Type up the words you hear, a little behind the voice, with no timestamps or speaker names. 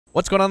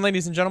What's going on,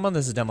 ladies and gentlemen?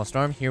 This is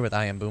demoStorm here with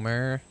I Am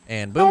Boomer,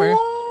 and Boomer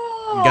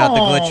got the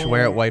glitch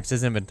where it wipes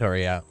his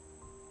inventory out.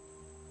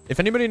 If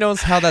anybody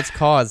knows how that's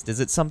caused,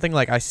 is it something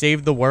like I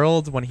saved the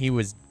world when he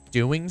was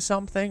doing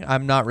something?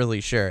 I'm not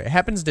really sure. It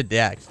happens to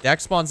Dax.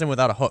 Dax spawns in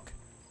without a hook,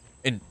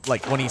 in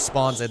like when he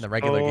spawns in the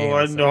regular game. Oh,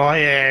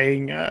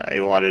 annoying! I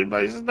wanted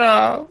my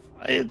stuff.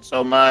 I had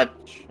so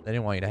much. They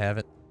didn't want you to have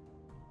it.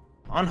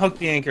 Unhook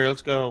the anchor.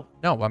 Let's go.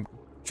 No, I'm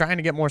trying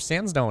to get more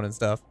sandstone and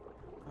stuff.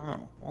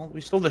 Oh, well,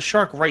 we stole the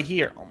shark right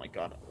here. Oh my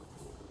god.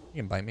 He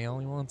can bite me all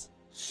he wants.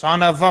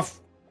 Son of a.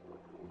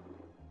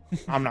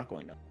 I'm not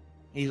going to.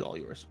 He's all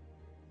yours.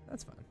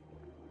 That's fine.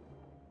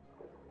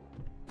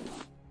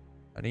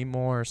 I need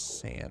more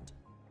sand.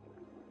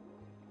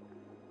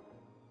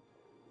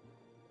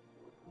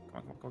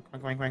 Come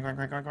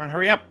on,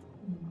 hurry up.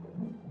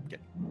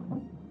 Okay.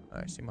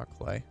 I see more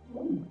clay.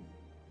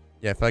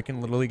 Yeah, if I can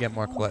literally get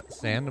more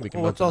sand, we can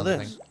Oh, build what's all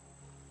another this? thing.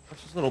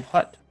 What's this little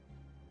hut?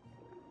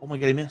 Oh my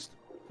god, he missed.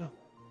 Go.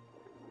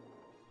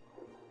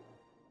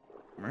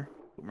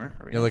 Boomer,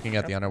 hurry You're up. looking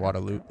at the underwater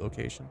loot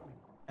location.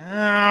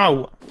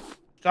 Ow!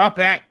 Stop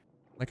that.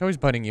 Like how he's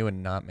biting you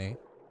and not me.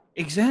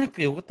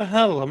 Exactly. What the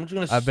hell? I'm just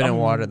gonna. I've been in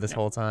water this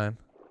whole time.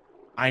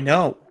 I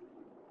know.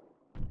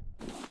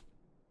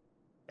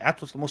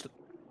 That's what's the most.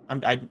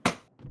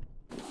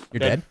 You're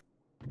dead?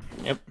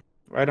 Yep.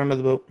 Right under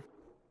the boat.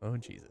 Oh,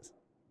 Jesus.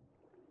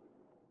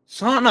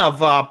 Son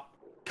of a.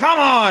 Come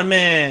on,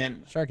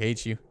 man. Shark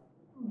hates you.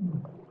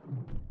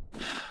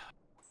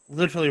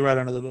 Literally right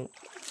under the boat.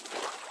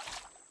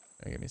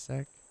 Give me a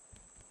sec.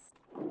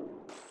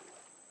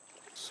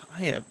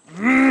 I am.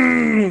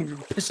 You're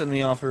pissing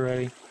me off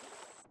already.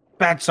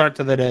 Bad start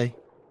to the day.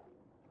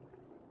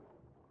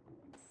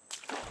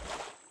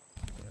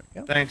 There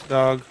we go. Thanks,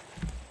 dog.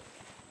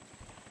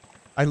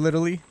 I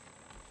literally...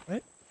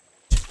 What?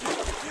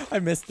 I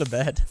missed the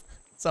bed.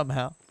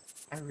 Somehow.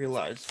 I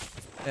realized.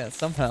 Yeah,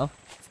 somehow.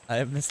 I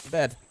have missed the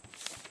bed.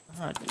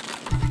 God,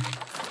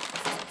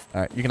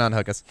 Alright, you can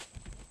unhook us.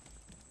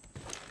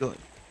 good.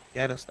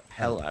 Get us the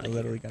hell I out of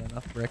literally here. got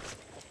enough bricks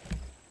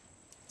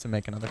to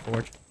make another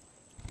forge.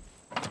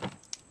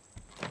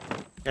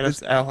 Get us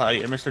the hell out of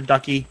here, Mr.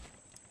 Ducky.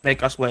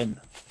 Make us win.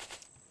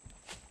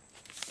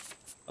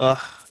 Ugh.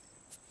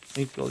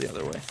 Need to go the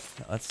other way.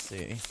 Let's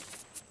see.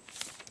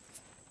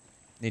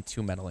 Need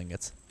 2 metal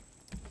ingots.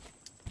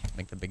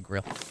 Make the big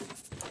grill.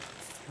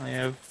 I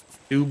have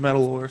 2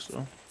 metal ore,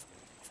 so.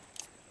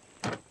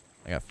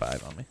 I got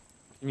 5 on me.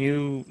 Can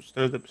you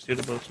steer the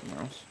boat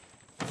somewhere else?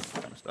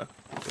 Kind of stuck.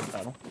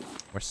 Paddle.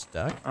 We're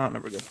stuck? Oh, no,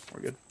 we're good.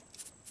 We're good.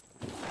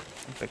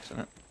 I'm fixing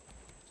it.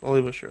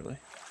 Slowly but surely.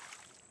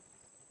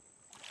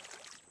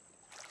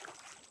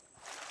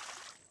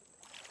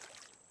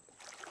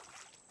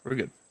 We're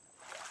good.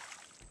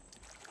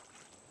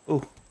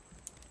 Ooh.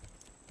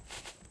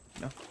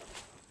 No.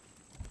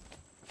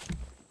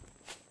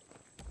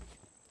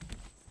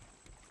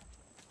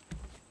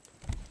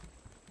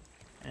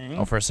 Okay.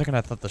 Oh, for a second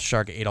I thought the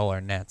shark ate all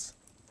our nets.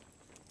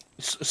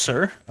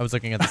 Sir? I was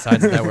looking at the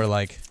sides that were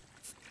like...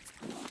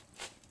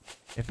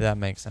 If that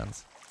makes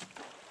sense.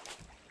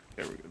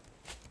 Okay, we're good.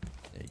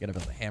 Yeah, you gotta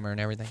build a hammer and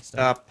everything.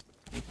 Stop.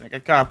 Need to make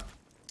a cup.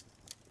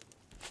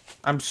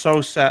 I'm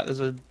so sad. There's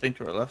a thing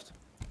to our left.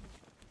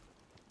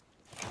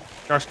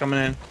 Shark's coming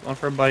in. Going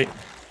for a bite.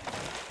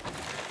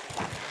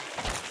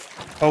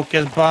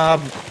 Focus,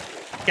 Bob.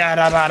 Get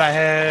up out of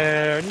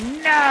here.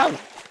 No!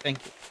 Thank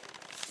you.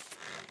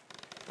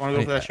 Want to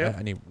go for that ship?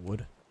 I need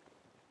wood.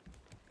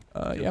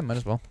 Yeah, might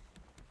as well.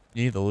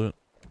 You need the loot.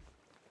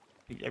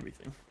 Need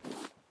everything.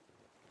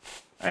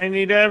 I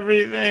need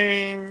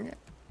everything.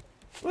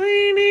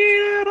 We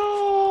need it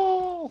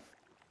all.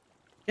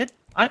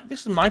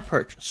 This is my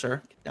purchase,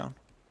 sir. Get down.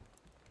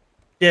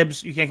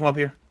 Dibs, you can't come up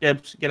here.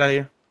 Dibs, get out of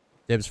here.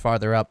 Dibs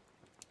farther up.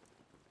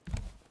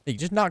 Hey, you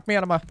just knocked me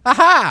out of my...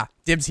 Aha!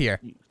 Dibs here.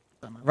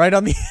 Right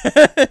on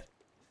the...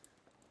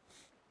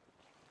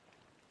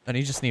 And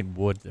you just need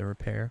wood to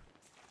repair.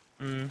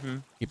 Mm-hmm.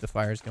 Keep the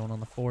fires going on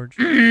the forge.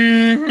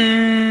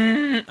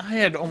 Mm-hmm. I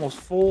had almost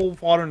full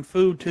water and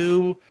food,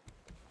 too.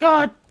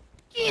 God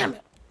damn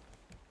it.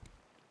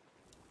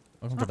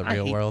 Welcome to the I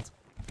real hate world.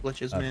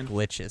 Glitches, man.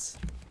 Glitches.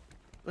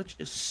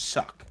 Glitches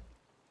suck.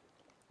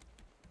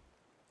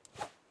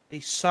 They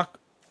suck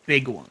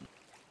big one.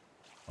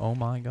 Oh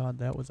my god,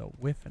 that was a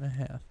whiff and a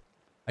half.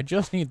 I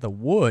just need the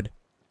wood.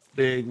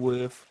 Big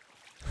whiff.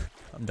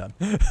 I'm done.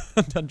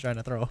 I'm done trying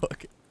to throw a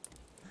hook.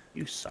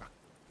 You suck.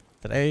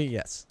 Today,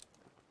 yes.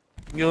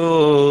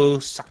 You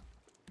suck.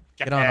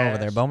 Get on over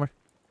there, Bomer.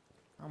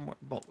 Come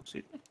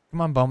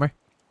on, Bomer.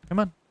 Come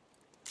on.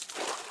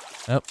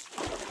 Nope.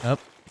 Nope.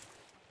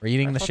 We're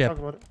eating the ship.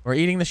 We're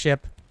eating the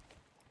ship.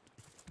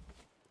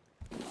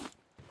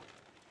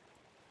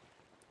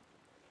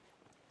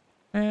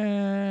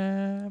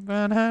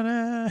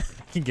 Banana.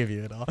 I can give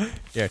you it all.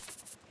 Here.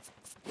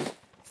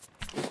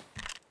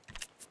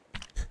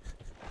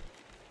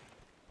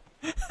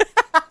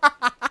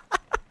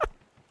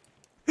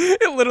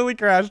 It literally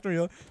crashed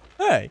me.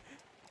 Hey.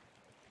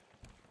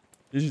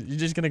 You're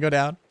just gonna go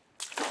down?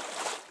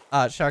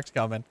 Shark's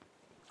coming.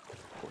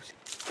 Of course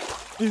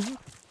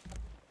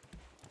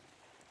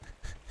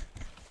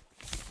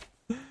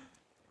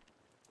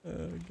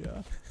Oh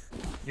god.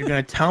 You're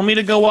gonna tell me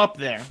to go up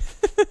there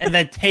and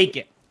then take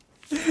it.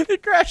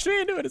 It crashed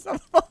me into it. It's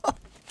not my fault.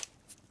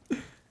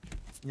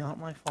 Not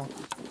my fault.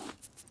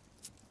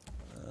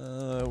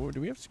 Do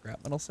we have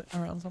scrap metal sitting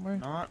around somewhere?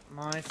 Not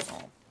my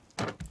fault.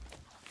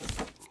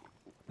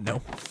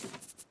 No.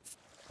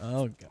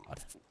 Oh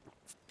god.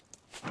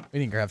 We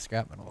didn't grab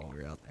scrap metal while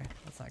we were out there.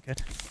 That's not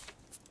good.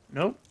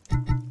 Nope.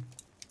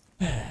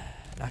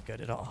 Not good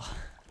at all.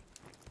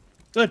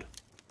 Good.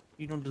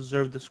 You don't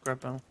deserve the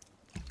scrap metal.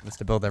 Just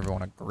to build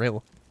everyone a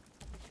grill.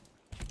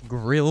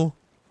 Grill.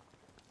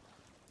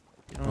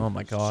 Oh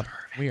my god.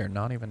 We are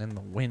not even in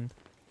the wind.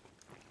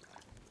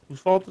 Whose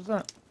fault is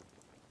that?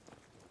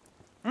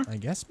 I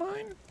guess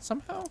mine,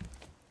 somehow.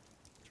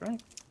 That's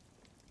right.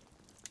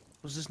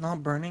 Was this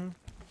not burning?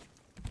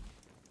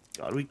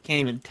 God, we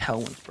can't even tell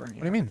when it's burning.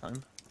 What do you mean?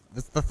 Time.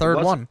 This is the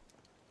third one.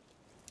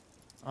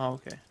 Oh,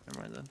 okay.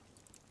 Never mind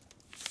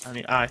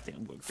then. I think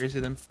I'm going crazy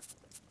then.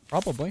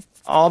 Probably.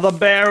 All the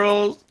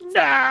barrels! No!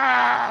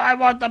 I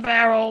want the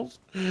barrels!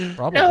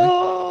 Probably.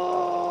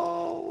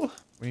 No!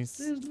 There's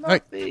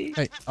nothing.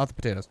 Hey, out the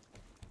potatoes.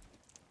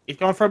 He's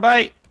going for a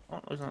bite. Oh,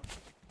 no, he's not.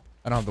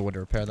 I don't have the wood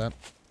to repair that.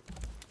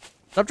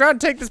 Stop trying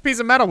to take this piece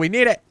of metal. We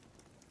need it.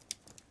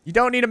 You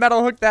don't need a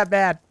metal hook that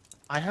bad.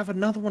 I have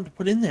another one to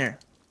put in there.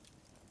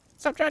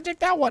 Stop trying to take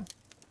that one.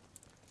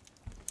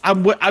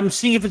 I'm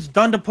seeing if it's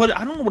done to put it.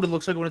 I don't know what it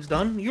looks like when it's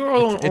done.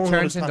 It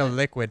turns into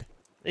liquid.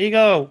 There you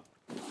go.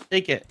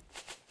 Take it.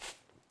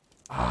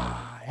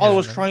 Ah, All I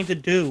was trying to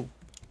do.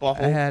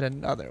 I had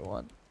another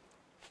one.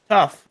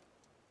 Tough.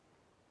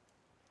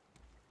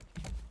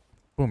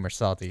 Boomer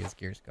salty. His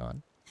gear's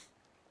gone.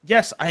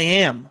 Yes, I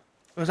am.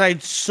 Because I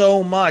had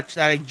so much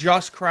that I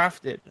just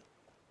crafted.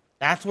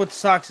 That's what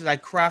sucks is I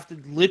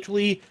crafted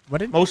literally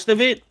most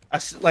of it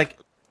like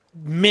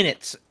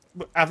minutes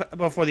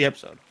before the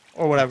episode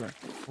or whatever.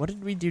 What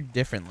did we do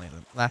differently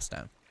last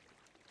time?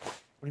 What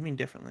do you mean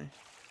differently?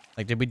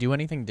 Like, did we do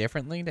anything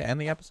differently to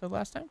end the episode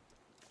last time?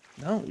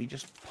 No, we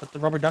just put the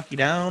rubber ducky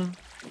down.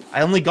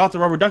 I only got the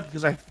rubber ducky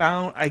because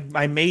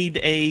I made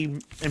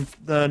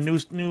the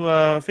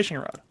new fishing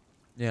rod.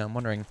 Yeah, I'm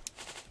wondering,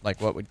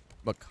 like,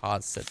 what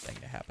caused said thing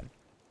to happen?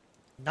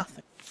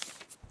 Nothing.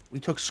 We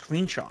took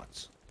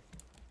screenshots.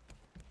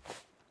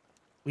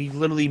 We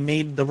literally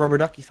made the rubber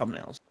ducky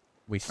thumbnails.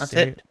 That's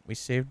it. We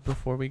saved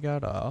before we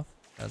got off,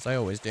 as I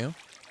always do.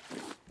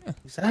 Yeah.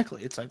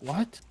 Exactly. It's like,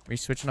 what? Are you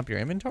switching up your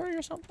inventory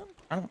or something?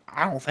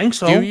 I don't think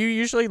so. Do you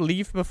usually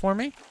leave before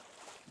me?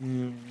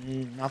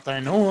 Not that I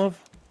know of.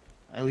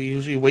 I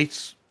usually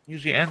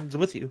ends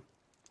with you.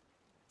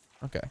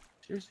 Okay.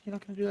 Seriously, you're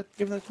not gonna do that?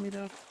 Give that to me,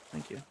 Doug.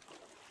 Thank you.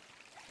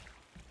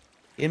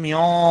 Give me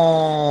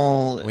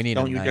all. We need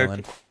an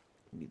island.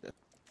 We need that.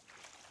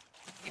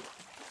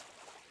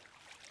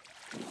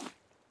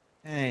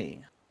 Hey,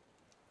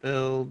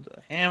 build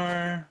a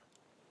hammer.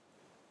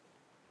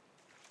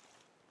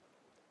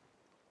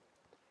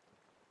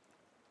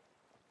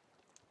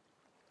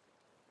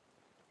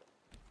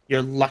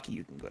 You're lucky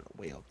you can go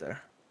way out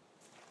there.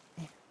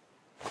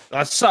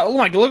 Oh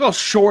my god, look how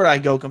short I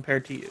go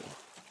compared to you.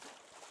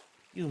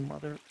 You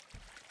mother.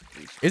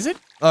 Is it?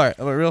 Alright,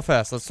 real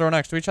fast. Let's throw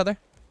next to each other.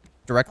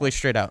 Directly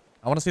straight out.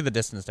 I want to see the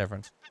distance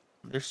difference.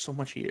 There's so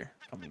much here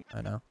coming.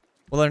 I know.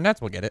 Well, our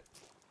nets will get it.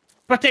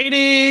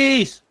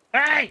 Potatoes!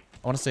 Hey!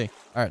 I want to see.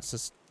 Alright, so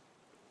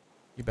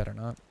you better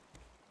not.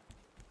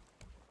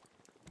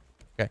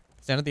 Okay,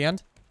 stand at the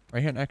end.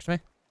 Right here next to me.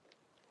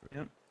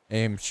 Yep.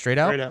 Aim straight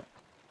out. Straight out.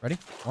 Ready?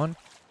 1,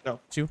 Go.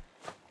 2.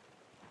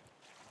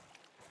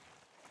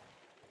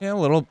 Yeah, a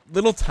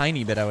little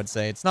tiny bit, I would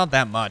say. It's not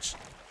that much.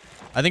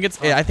 I think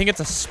it's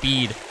a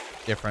speed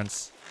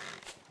difference.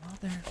 Oh,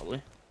 there.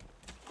 Probably.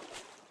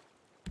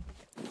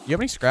 You have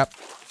any scrap?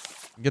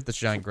 Get this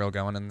giant grill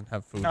going and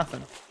have food.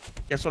 Nothing.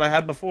 Guess what I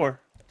had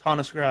before? Ton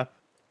of scrap.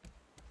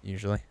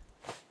 Usually.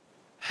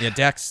 Yeah,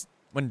 Dax.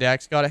 When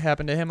Dax got it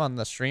happen to him on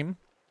the stream,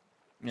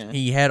 Yeah.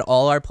 he had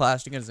all our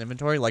plastic in his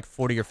inventory, like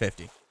 40 or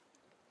 50.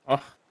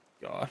 Oh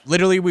god.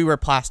 Literally, we were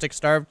plastic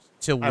starved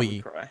till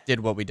we cry. did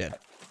what we did.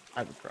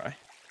 I would cry.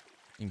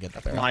 You can get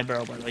that That's barrel. my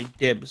barrel, by the way.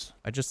 Dibs.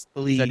 I just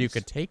Please. said you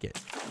could take it.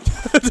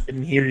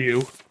 Didn't hear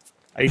you.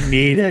 I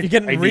need it. You're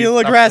getting real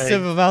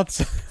aggressive about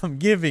I'm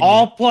giving.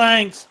 All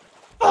planks.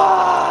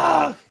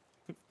 Fuck!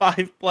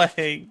 5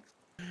 planks.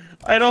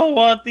 I don't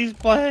want these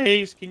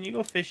planks. Can you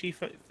go fishing?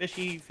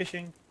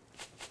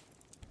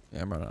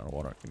 Yeah, I'm running out of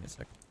water. Give me a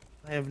sec.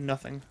 I have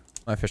nothing.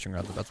 My fishing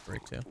rod's about to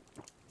break too.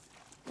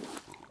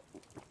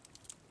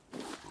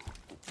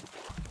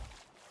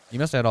 You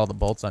must have had all the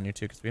bolts on you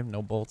too, because we have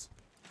no bolts.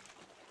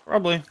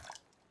 Probably.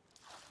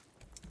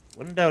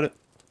 Wouldn't doubt it.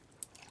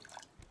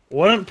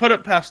 Wouldn't put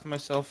it past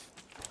myself.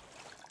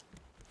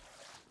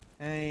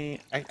 Hey,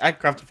 I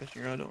craft a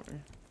fishing rod, don't worry.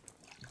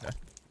 Okay.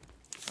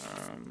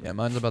 Yeah,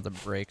 mine's about to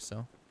break,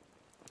 so.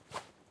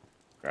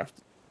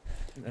 Craft.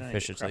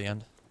 Fish it to the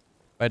end.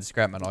 If I had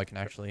scrap metal, I can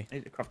actually. I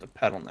need to craft a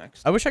pedal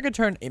next. I wish I could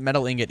turn a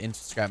metal ingot into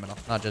scrap metal,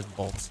 not just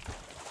bolts.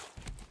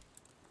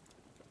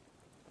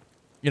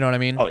 You know what I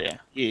mean? Oh yeah,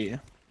 yeah.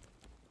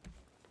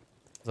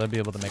 So I'd be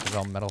able to make his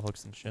own metal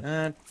hooks and shit.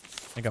 I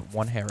got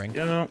one herring.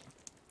 Yeah.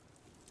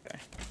 Okay.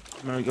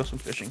 I'm gonna go some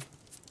fishing.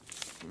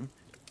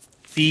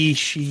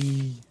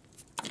 Fishy.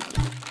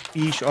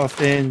 Fish are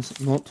friends,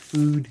 not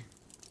food.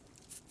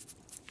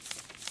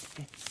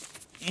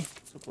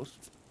 So close.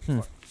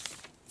 Come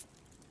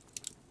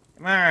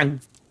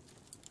on.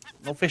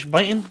 No fish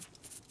biting?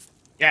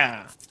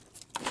 Yeah.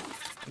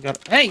 I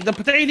got. Hey, the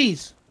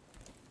potatoes!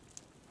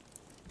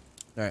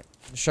 Alright.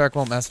 The shark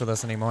won't mess with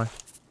us anymore.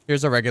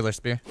 Here's a regular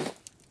spear.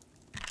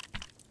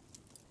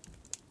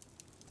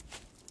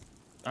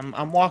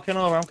 I'm walking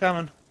over. I'm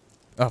coming.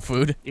 Oh,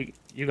 food?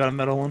 You got a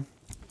metal one?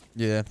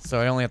 Yeah, so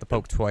I only have to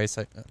poke twice.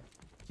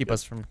 Keep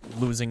us from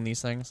losing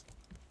these things.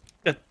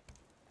 Good.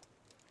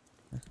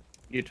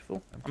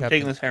 Beautiful. I'm Captain.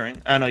 taking this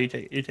herring. No, you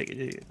take it. You take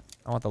it.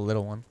 I want the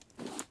little one.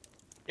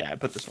 Yeah, I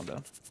put this one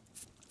down.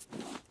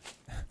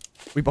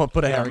 We both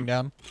put a herring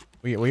down.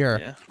 We are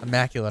Yeah.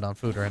 immaculate on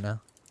food right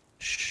now.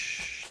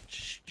 Shh.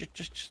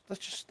 Let's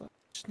just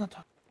not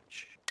talk.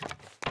 Shh.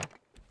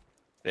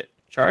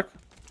 Shark?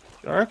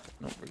 Shark?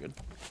 No, we're good.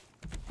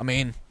 I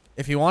mean,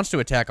 if he wants to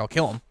attack, I'll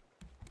kill him.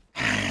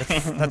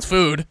 That's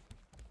food.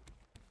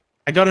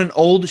 I got an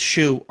old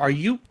shoe. Are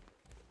you?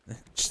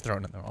 Just throw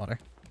it in the water.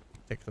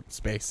 Take up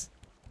space.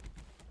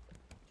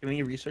 Can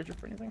we research it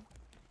for anything?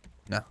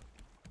 No.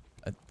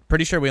 I'm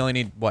pretty sure we only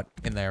need, what,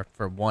 in there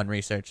for one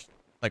research?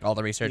 Like, all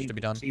the research to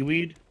be done?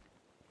 Seaweed.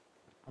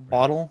 A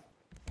bottle.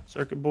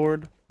 Circuit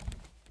board.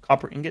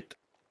 Copper ingot.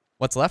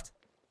 What's left?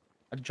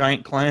 A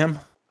giant clam.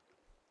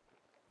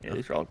 Yeah,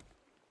 these are all...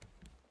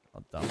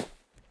 Oh, dumb.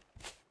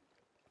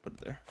 Put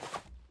it there.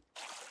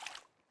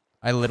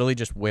 I literally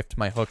just whiffed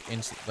my hook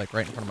like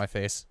right in front of my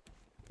face.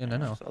 Yeah,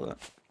 no. I saw that.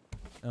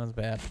 That was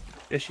bad.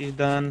 Fishy's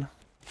done.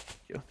 Thank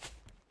you.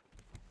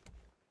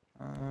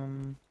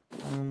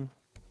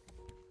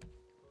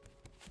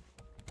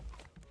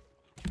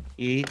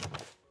 Eat.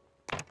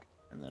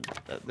 And then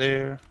put that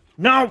there.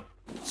 No!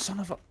 Son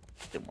of a...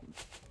 Didn't want...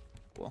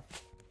 Well.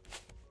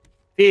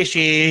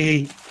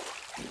 Fishy!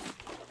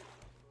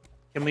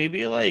 Can we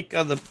be like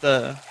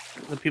the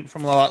people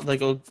from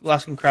like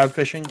Alaskan crab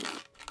fishing?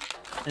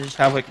 And just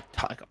have like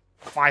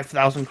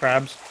 5,000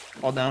 crabs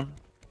all down?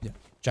 Yeah.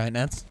 Giant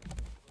nets?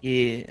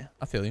 Yeah.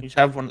 I feel you. You just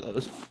have one of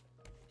those.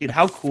 Dude,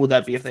 how cool would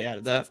that be if they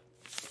added that?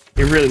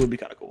 It really would be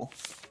kind of cool.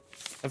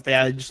 If they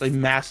added just like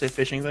massive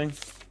fishing thing.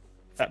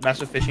 That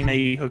massive fishing that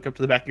you hook up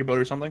to the back of your boat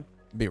or something.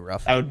 It'd be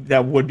rough.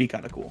 That would be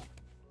kind of cool.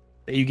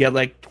 That you get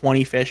like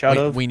 20 fish out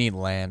of. We need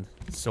land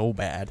so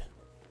bad.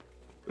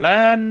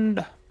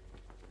 Land.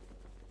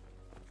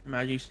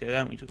 Imagine you say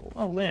that and we just go,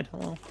 oh, land,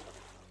 hello.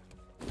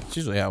 It's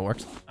usually how it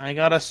works. I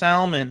got a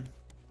salmon.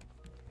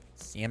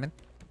 Salmon?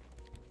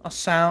 A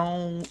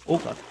salmon. Oh,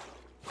 God.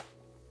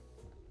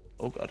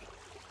 Oh, God.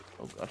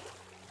 Oh, God.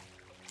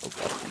 Oh, God.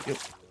 Thank you.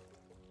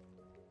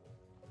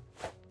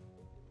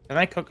 Can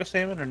I cook a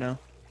salmon or no?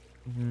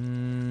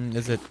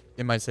 Is it?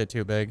 It might say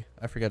too big.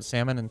 I forget.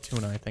 Salmon and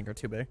tuna, I think, are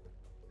too big.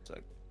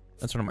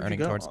 That's what I'm earning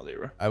towards. Oh, there you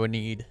were. I would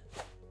need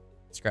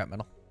scrap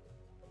metal.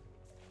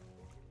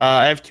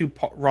 I have 2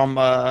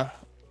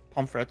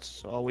 pomfrets,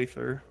 so I'll wait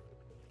for...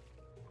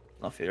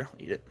 Not fair.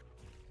 Eat it.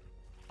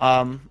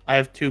 I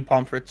have 2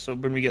 pomfrets, so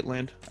when we get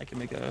land, I can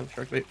make a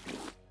shark bait.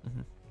 Oh,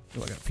 I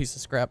got a piece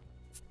of scrap.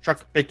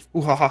 Shark bait.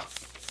 Ooh ha ha.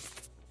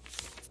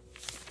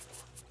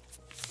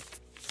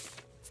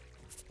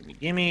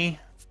 Gimme.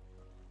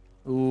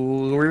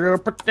 Ooh, we're a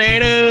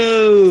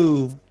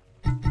potato.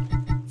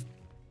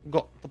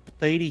 Got the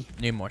potato.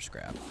 Need more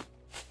scrap.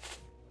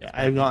 Yeah,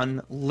 I've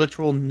gotten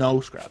literal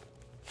no scrap.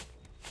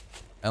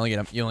 You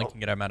only can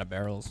get them out of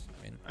barrels.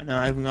 I mean, I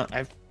know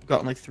I've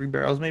gotten like 3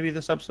 barrels maybe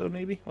this episode,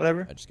 maybe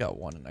whatever. I just got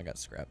 1 and I got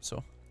scrap.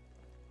 So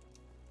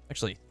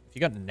actually, if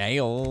you got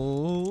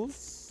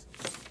nails,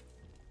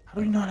 how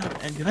do we not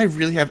have? And did I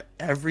really have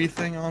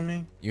everything on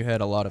me? you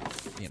had a lot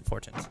of the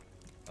importance.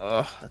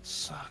 Ugh, that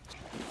sucks.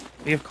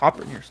 We have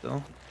copper in here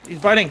still. He's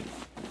biting.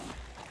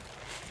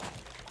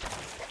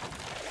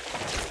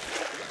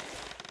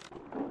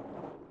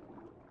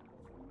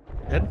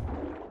 Dead?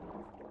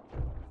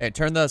 Hey,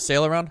 turn the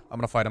sail around. I'm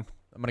gonna fight him.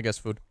 I'm gonna guess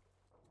food.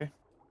 Okay.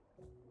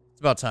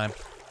 It's about time.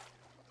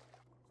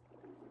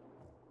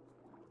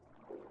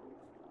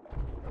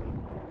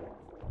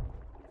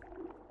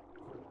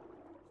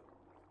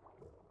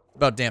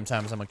 About damn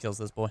time someone kills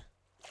this boy.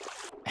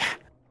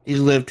 He's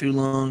lived too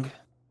long.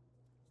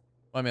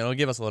 Well, I mean, it'll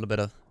give us a little bit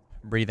of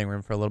breathing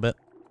room for a little bit.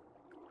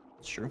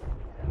 It's true.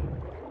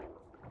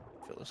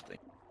 Fill this thing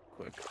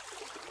quick.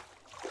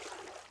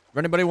 For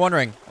anybody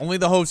wondering, only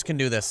the host can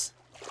do this.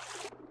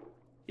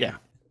 Yeah.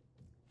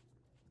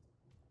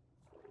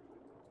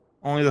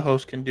 Only the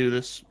host can do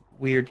this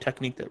weird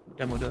technique that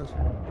Demo does.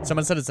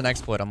 Someone said it's an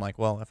exploit. I'm like,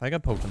 well, if I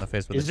got poked in the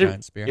face with a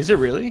giant spear. Is it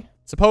really?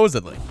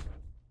 Supposedly.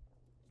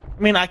 I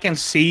mean, I can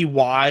see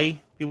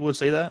why people would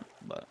say that,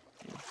 but...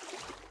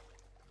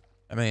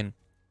 I mean...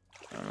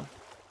 I don't know.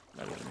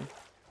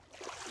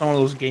 It's one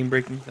of those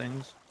game-breaking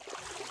things.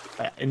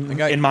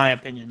 In my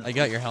opinion. I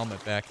got your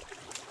helmet back.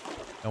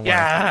 Don't worry.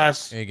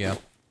 Yes! There you go.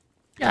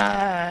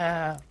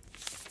 Yeah.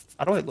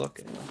 How do I look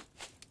anyway?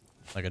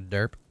 Like a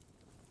derp.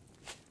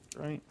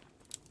 Right.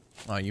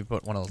 Oh, you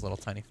put one of those little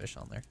tiny fish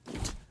on there.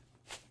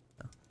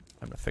 Oh,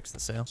 I'm gonna fix the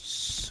sail.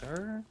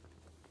 Sir?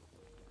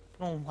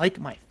 You don't like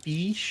my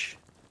fish?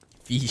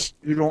 Fish.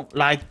 You don't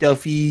like the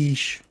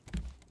fish.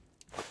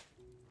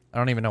 I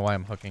don't even know why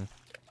I'm hooking.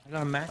 I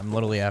got a mackerel. I'm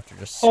literally after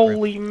just script.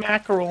 Holy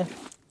mackerel.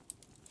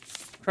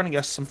 I'm trying to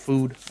get some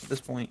food at this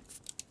point.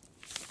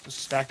 Just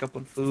stack up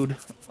on food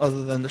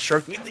other than the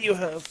shark meat that you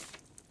have.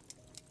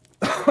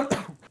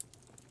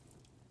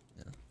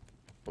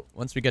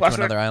 Once we get to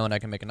another island, I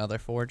can make another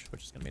forge,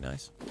 which is gonna be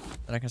nice.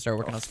 Then I can start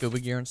working on scuba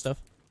gear and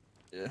stuff.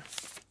 Yeah.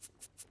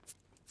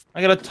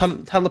 I got a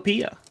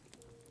tilapia.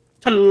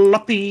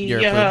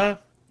 Tilapia.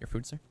 Your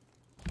food, sir?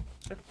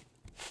 Sir.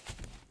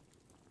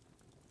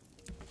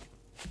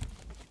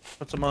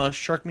 Put some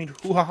shark meat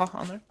hoo-ha-ha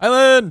on there.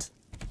 Island!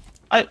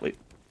 Wait.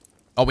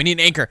 Oh, we need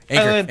an anchor.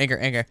 Anchor, Island.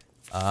 anchor.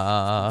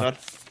 God.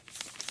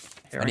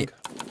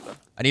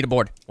 I need a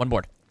board. One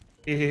board.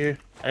 Here.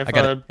 I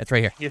got it. It's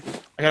right here. Yeah.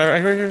 I got it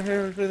right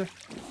here.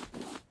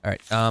 All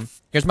right.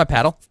 Here's my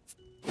paddle.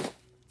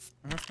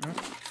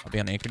 I'll be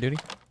on anchor duty.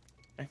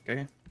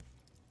 Okay.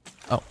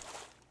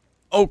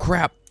 Oh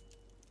crap.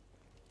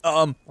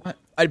 What?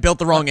 I built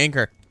the wrong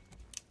anchor.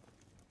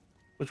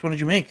 Which one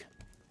did you make?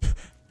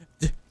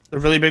 The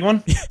really big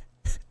one?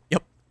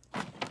 Yep.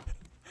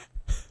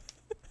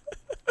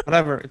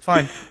 Whatever. It's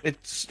fine.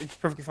 It's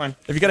perfectly fine.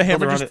 If you got a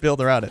hammer, just build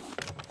around it.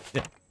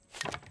 Yeah.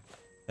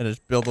 And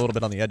just build a little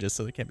bit on the edges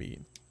so they can't be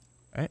eaten.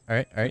 All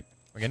right.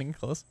 We're getting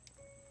close.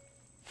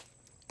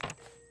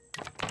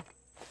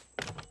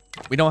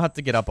 We don't have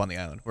to get up on the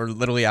island. We're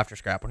literally after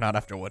scrap. We're not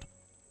after wood.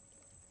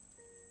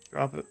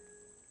 Drop it.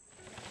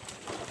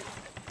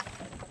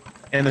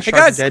 And the hey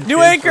shark guys, dead new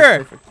too,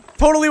 anchor! So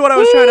Totally what I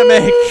was trying to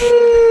make.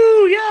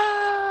 Woo,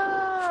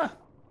 yeah!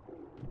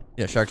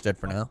 Yeah, shark's dead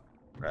for now.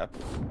 Crap.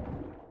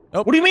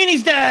 Nope. What do you mean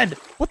he's dead?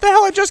 What the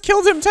hell? I just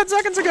killed him 10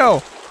 seconds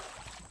ago.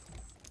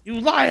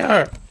 You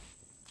liar!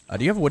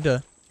 Do you have wood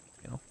to,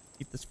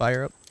 keep this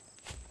fire up?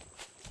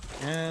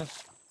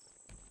 Yes.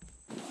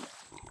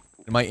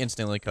 It might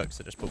instantly cook,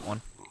 so just put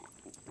one.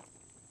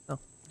 No,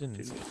 it didn't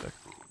instantly cook.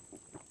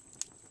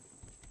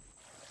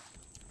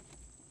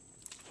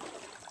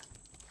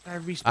 I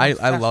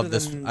love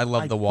this. I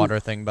love the water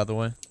thing, by the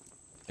way.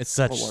 It's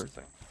such What water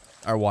thing?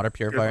 our water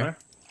purifier.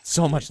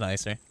 So much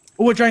nicer.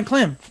 Oh, a giant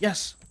clam.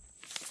 Yes.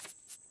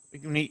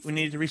 We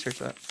need to research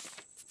that.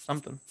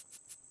 Something.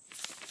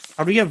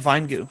 How do we get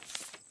vine goo?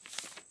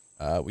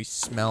 We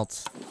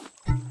smelt.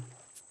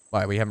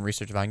 Why, we haven't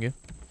researched vine goo?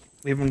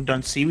 We haven't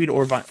done seaweed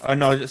or vine.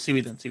 No, just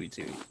seaweed then. Seaweed.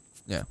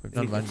 Yeah, we've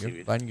done vine goo.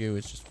 Seaweed. Vine goo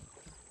is just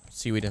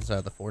seaweed inside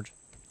of the forge.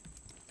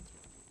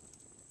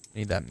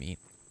 Need that meat.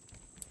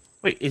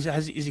 Wait, is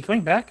he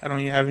coming back? I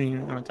don't even have any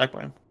attack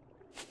by him.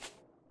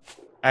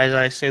 As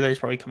I say that, he's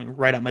probably coming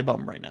right at my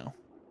bum right now.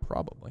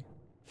 Probably.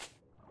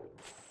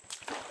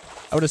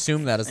 I would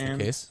assume that is the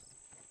case.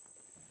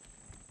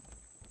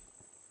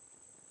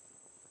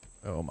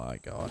 Oh my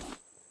god.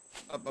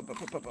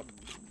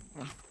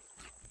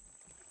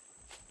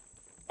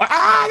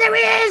 Ah, there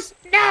he is!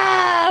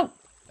 No!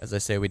 As I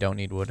say, we don't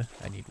need wood.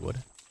 I need wood.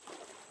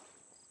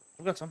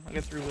 I've got some. I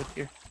got 3 wood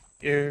here.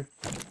 Here.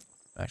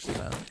 Actually,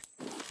 no.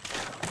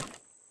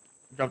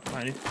 Drop it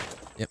behind you.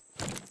 Yep.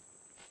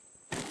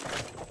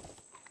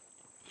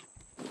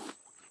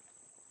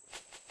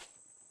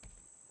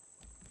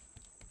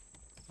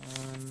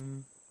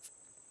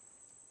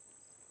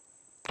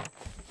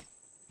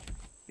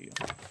 Here you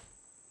go.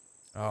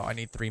 Oh, I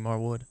need 3 more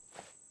wood.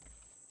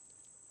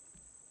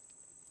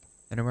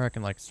 Anywhere I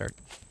can like start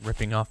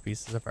ripping off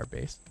pieces of our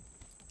base.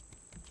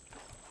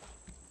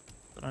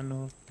 But I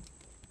know.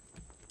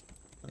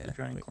 Yeah, The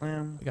giant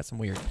clam. we got some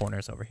weird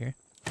corners over here.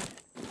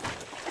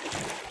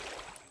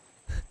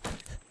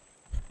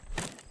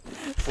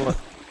 What?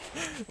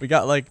 We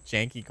got like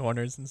janky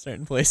corners in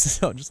certain places.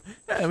 So just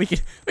we can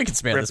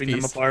span this Ripping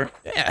them piece. apart.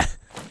 Yeah.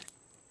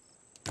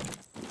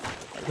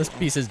 This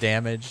piece is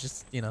damaged.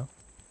 Just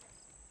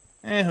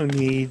Who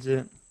needs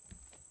it?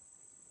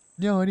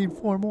 No, I need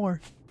 4 more.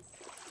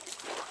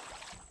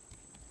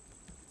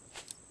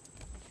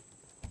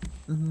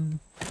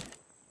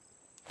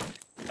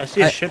 I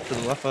see a ship to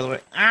the left, by the way.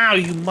 Ow,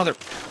 you mother!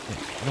 Yeah,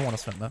 I don't want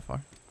to swim that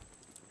far.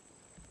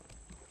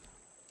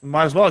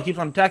 Might as well. It keeps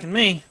on attacking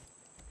me.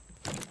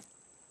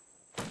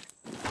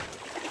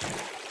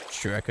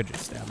 Sure, I could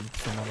just stab him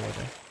from all the way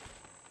there.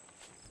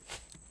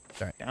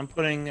 Sorry. Yeah, I'm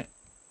putting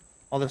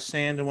all the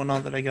sand and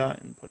whatnot that I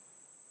got and put.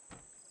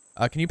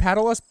 Can you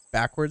paddle us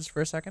backwards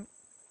for a second?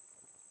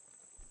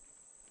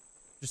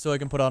 Just so I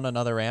can put on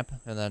another ramp,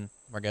 and then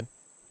we're good.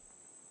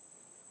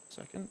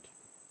 Second.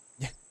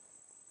 Yeah.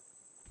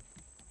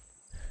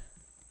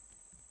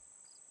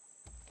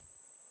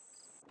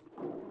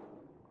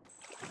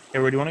 Hey,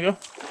 where do you want to go?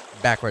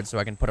 Backwards so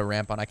I can put a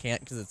ramp on. I can't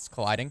because it's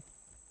colliding.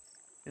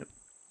 Yep.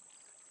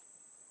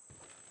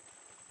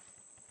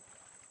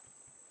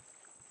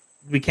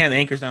 We can't. The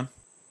anchor's down.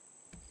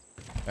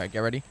 Alright, get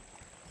ready.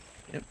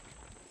 Yep.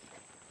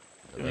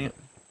 Doing it.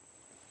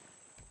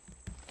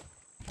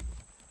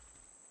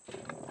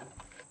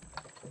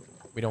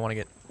 We don't want to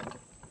get...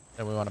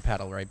 Then we want to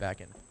paddle right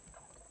back in.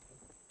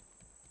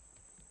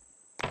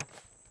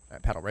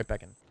 Alright, paddle right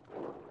back in.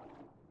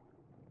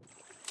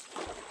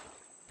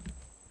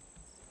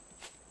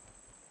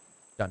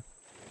 Done.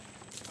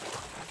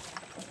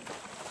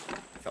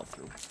 Fell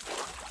through.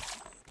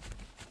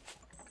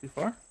 Too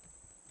far?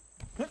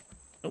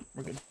 Nope,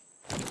 we're good.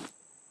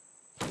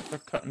 They're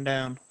cutting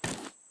down.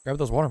 Grab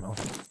those watermelons.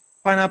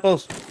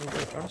 Pineapples!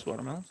 Are those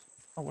watermelons?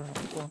 Oh,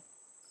 watermelons. Well.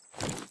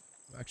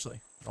 Actually,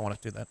 I don't want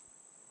to do that.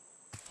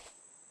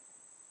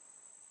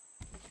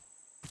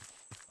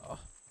 Oh.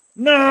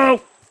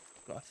 No!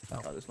 God,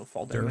 Oh. God, there's no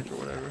fall damage or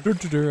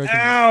whatever. I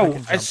Ow!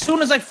 can As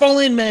soon as I fall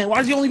in, man, why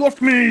does he only go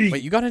after me?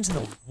 Wait, you got into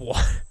the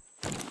water?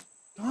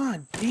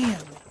 God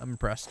damn. I'm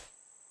impressed.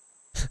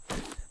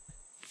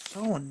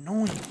 So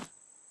annoying.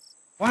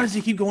 Why does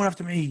he keep going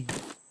after me?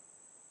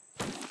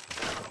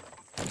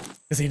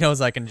 Because he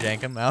knows I can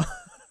jank him out.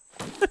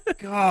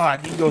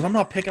 God, he goes, I'm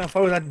not picking a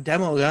fight with that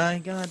demo guy.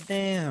 God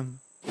damn.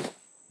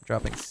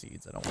 Dropping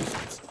seeds. I don't want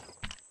seeds.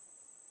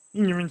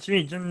 You're in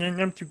seeds.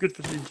 I'm too good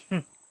for seeds.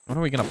 When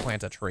are we going to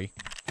plant a tree?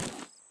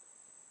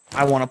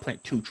 I want to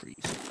plant 2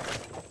 trees.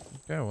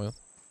 Okay, well, if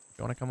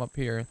you want to come up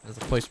here, there's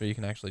a place where you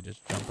can actually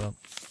just jump up.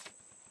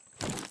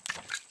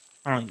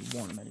 I don't even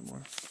want them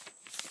anymore.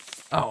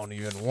 I don't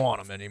even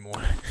want them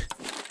anymore.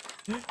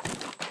 Oh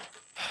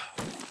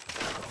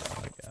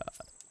my god.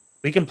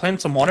 We can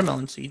plant some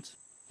watermelon seeds.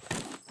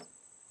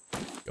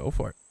 Go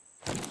for it.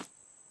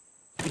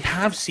 We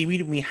have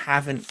seaweed and we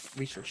haven't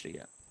researched it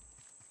yet.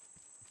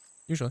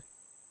 Usually.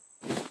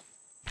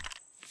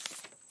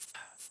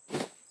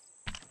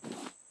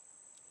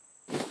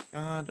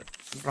 God,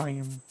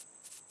 Brian.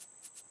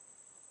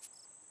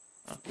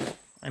 Okay.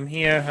 I'm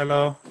here,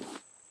 hello.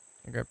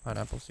 I grab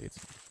pineapple seeds.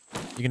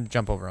 You can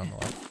jump over on the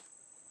left.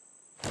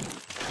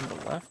 On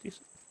the left, you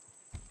said?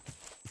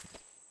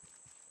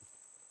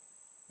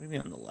 What do you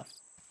mean on the left?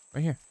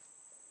 Right here.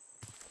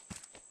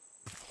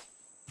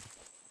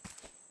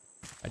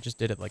 I just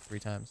did it like 3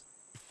 times.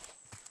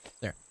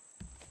 There.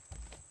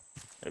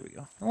 There we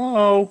go.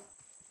 Hello.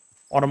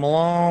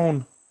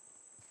 Watermelon.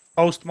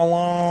 Post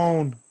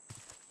Malone.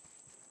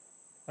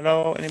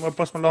 Hello. Any more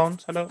Post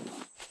Malones? Hello.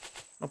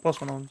 No Post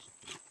Malones.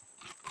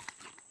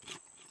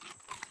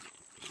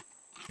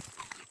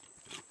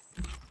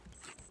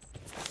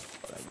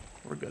 Whatever.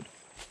 We're good.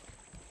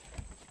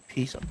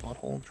 Piece of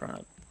butthole trying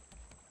to.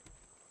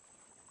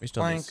 We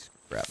still need Plank.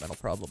 scrap metal,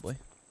 probably.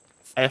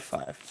 I have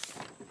 5.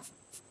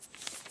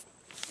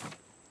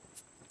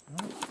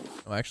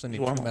 Oh, I actually need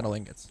 2 Watermelon. metal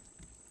ingots.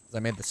 'Cause I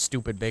made the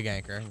stupid big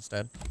anchor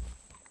instead.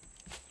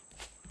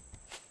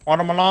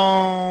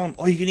 Watermelon.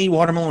 Oh, you can eat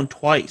watermelon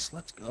twice.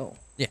 Let's go.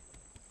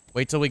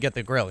 Wait till we get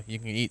the grill. You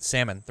can eat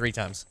salmon 3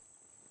 times.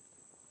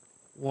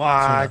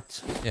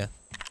 What? Yeah.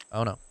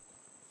 Oh no.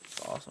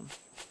 That's awesome.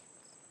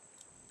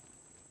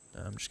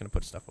 I'm just gonna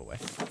put stuff away.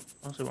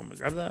 Honestly, want me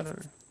to grab that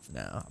or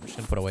No, I'm just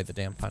gonna put away the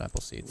damn pineapple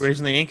seeds.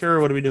 raising the anchor?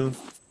 Or what are we doing?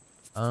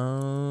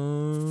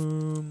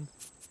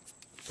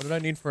 What did I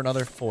need for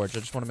another forge? I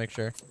just want to make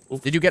sure.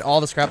 Oops. Did you get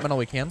all the scrap metal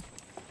we can?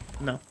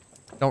 No,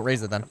 Don't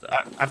raise it then.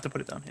 I have to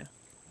put it down here.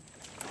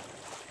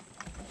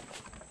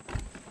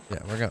 Yeah,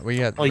 we're gonna. We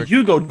got. Oh,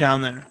 you go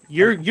down there.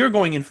 You're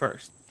going in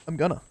first. I'm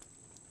gonna.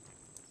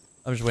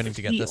 I'm just waiting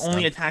to get He this.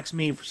 only Done. attacks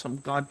me for some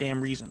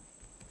goddamn reason.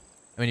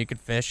 I mean, you could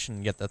fish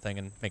and get the thing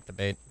and make the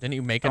bait. Didn't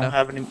you make I don't enough?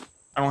 have any.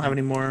 I don't have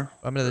any more.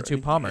 I'm into the or 2 I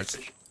need to make a palmers.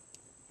 fish-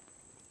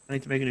 I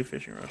need to make a new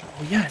fishing rod.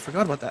 Oh yeah, I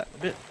forgot about that. A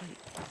bit.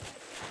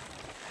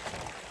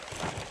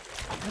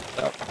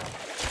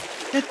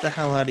 Get the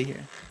hell out of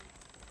here.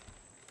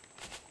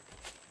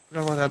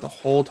 Forgot about that the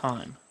whole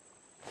time.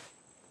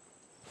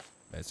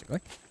 Basically.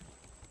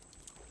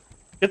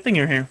 Good thing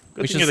you're here.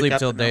 Good We thing should you're the sleep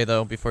till captain day now.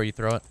 though before you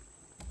throw it.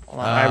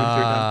 Hold on, I haven't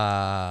threw it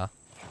down.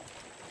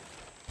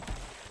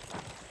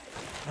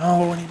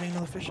 No, I need to make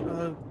another fish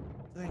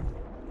thing.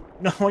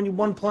 No, I need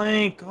 1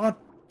 plank. God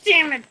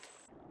damn it!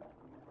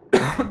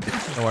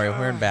 Don't worry,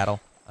 we're in battle.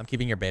 I'm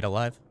keeping your bait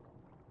alive.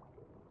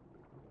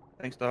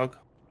 Thanks, dog.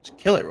 Just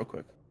kill it real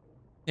quick.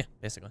 Yeah,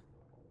 basically.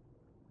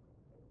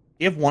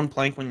 Do you have 1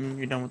 plank when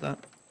you're done with that?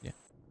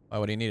 Why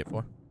would you need it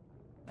for?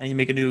 I need to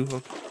make a new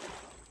hook.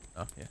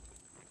 Oh yeah.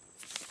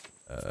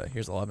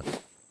 Here's 11.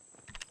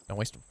 Don't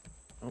waste them.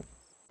 Oh.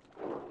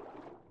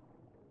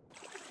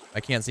 I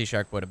can't see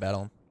Shark Boy to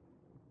battle him.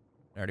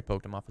 I already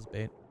poked him off his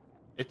bait.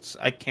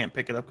 I can't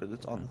pick it up because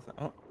it's on the thing.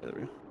 Oh, there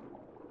we go.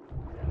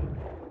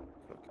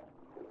 Hook.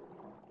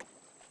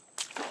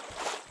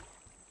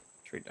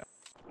 Tree down.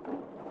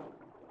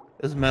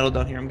 There's metal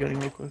down here I'm getting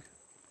real quick.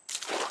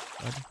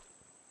 Roger.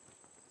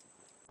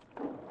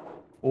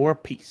 4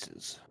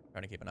 pieces.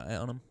 Trying to keep an eye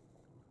on him.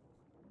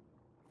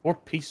 4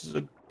 pieces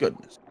of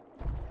goodness.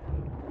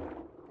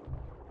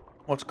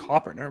 Oh, it's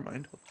copper. Never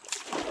mind.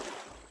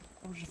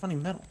 That was just funny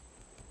metal.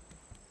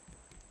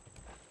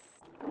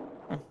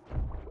 Huh.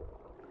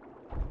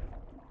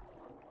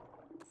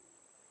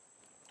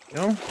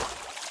 Go.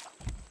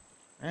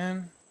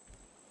 And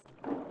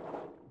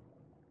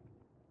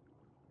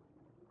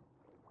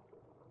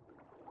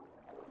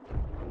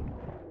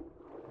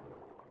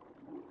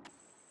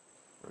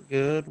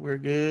good. We're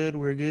good.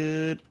 We're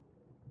good.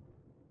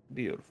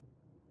 Beautiful.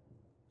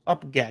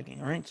 Stop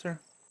gagging, all right, sir?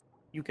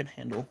 You can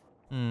handle.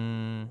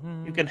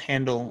 You can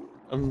handle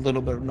a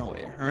little bit of no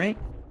air, all right?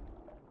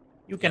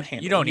 You can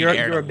handle. You don't need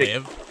air to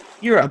live.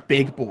 You're a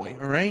big boy,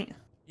 all right?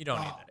 You don't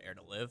need that air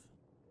to live.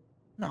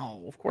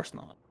 No, of course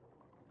not.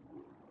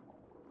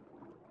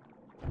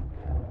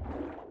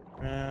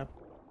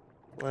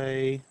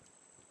 Play.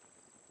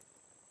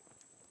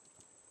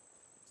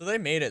 So they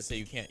made it so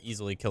you can't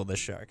easily kill this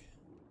shark.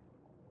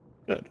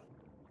 Good.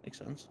 Makes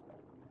sense.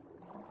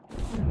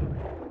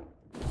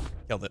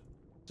 Killed it.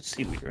 It's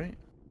seaweed, right?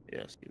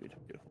 Yeah, seaweed.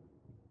 Beautiful.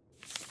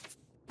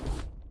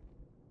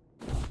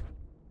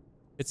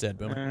 It's dead,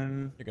 Boomer.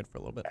 And You're good for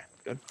a little bit.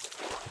 good.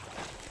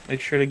 Make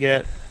sure to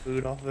get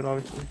food off of it,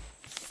 obviously.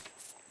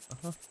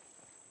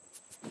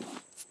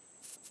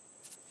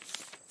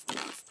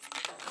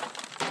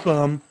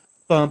 Bum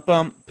bum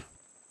bum.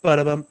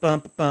 Bada bum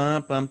bum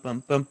bum bum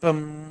bum bum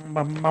bum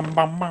bum bum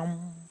bum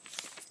bum.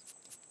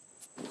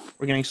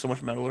 We're getting so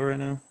much metal right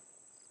now.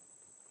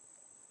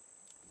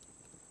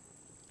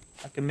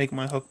 I can make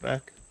my hook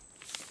back.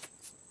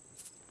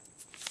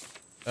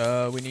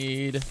 We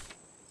need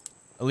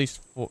at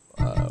least 4,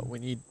 we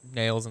need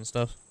nails and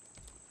stuff.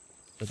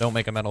 So don't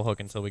make a metal hook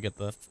until we get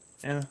the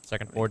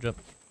second forge up.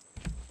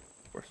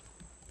 Of course.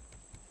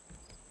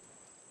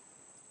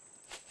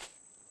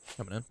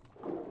 Coming in.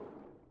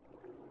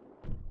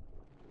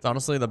 It's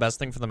honestly the best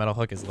thing for the metal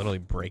hook is literally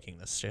breaking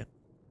this shit.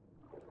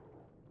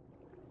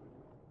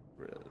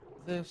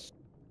 This.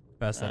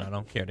 Past that, I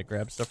don't care to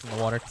grab stuff from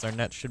the water because our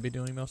net should be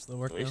doing most of the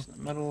work now. The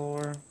metal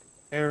ore.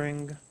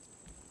 Herring.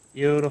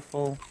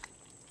 Beautiful.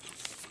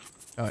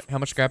 Alright, how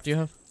much scrap do you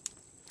have?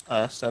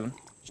 7.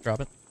 Just drop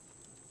it.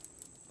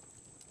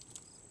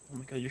 Oh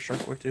my god, you're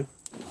shark boy too.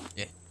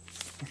 Yeah.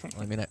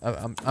 Well, I mean,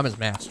 I'm his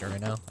master right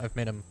now. I've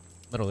made him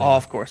literally. Oh,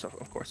 of course.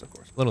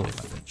 Literally my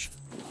bitch.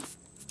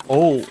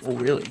 Oh,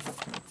 really?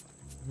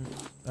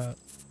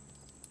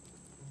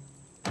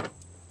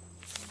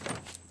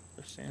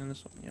 Just saying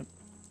this one. Yep.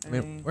 I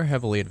mean, we're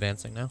heavily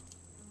advancing now.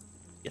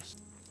 Yes.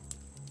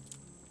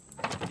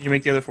 Did you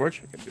make the other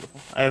forge? Okay, beautiful.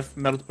 I have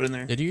metal to put in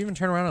there. Did you even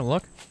turn around and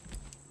look?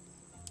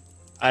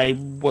 I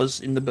was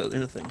in the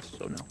things,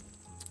 so no.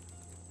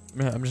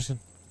 Yeah, I'm just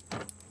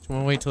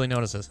gonna wait till he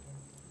notices.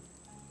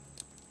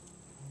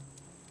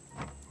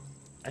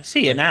 I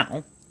see it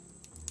now.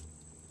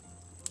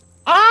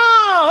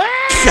 Oh,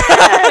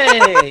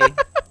 hey!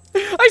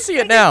 I see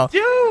it now. What are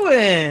you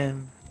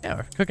doing? Yeah,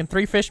 we're cooking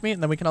 3 fish meat,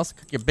 and then we can also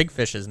cook your big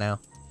fishes now.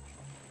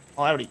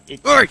 Oh, I already ate.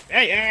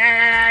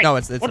 Hey! No,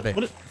 it's the bait.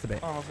 It's the bait.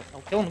 Oh,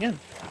 I'll kill him again.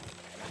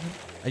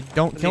 I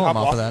don't kill him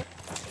off of that.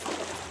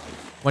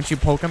 Once you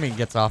poke him, he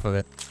gets off of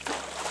it.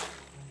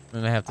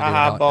 Then I have to do an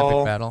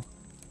epic battle.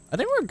 I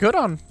think we're good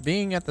on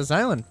being at this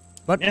island,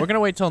 but we're gonna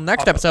wait till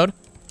next episode.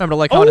 Remember to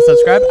like, comment, and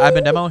subscribe. I've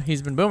been Demo.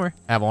 He's been Boomer.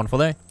 Have a wonderful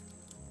day.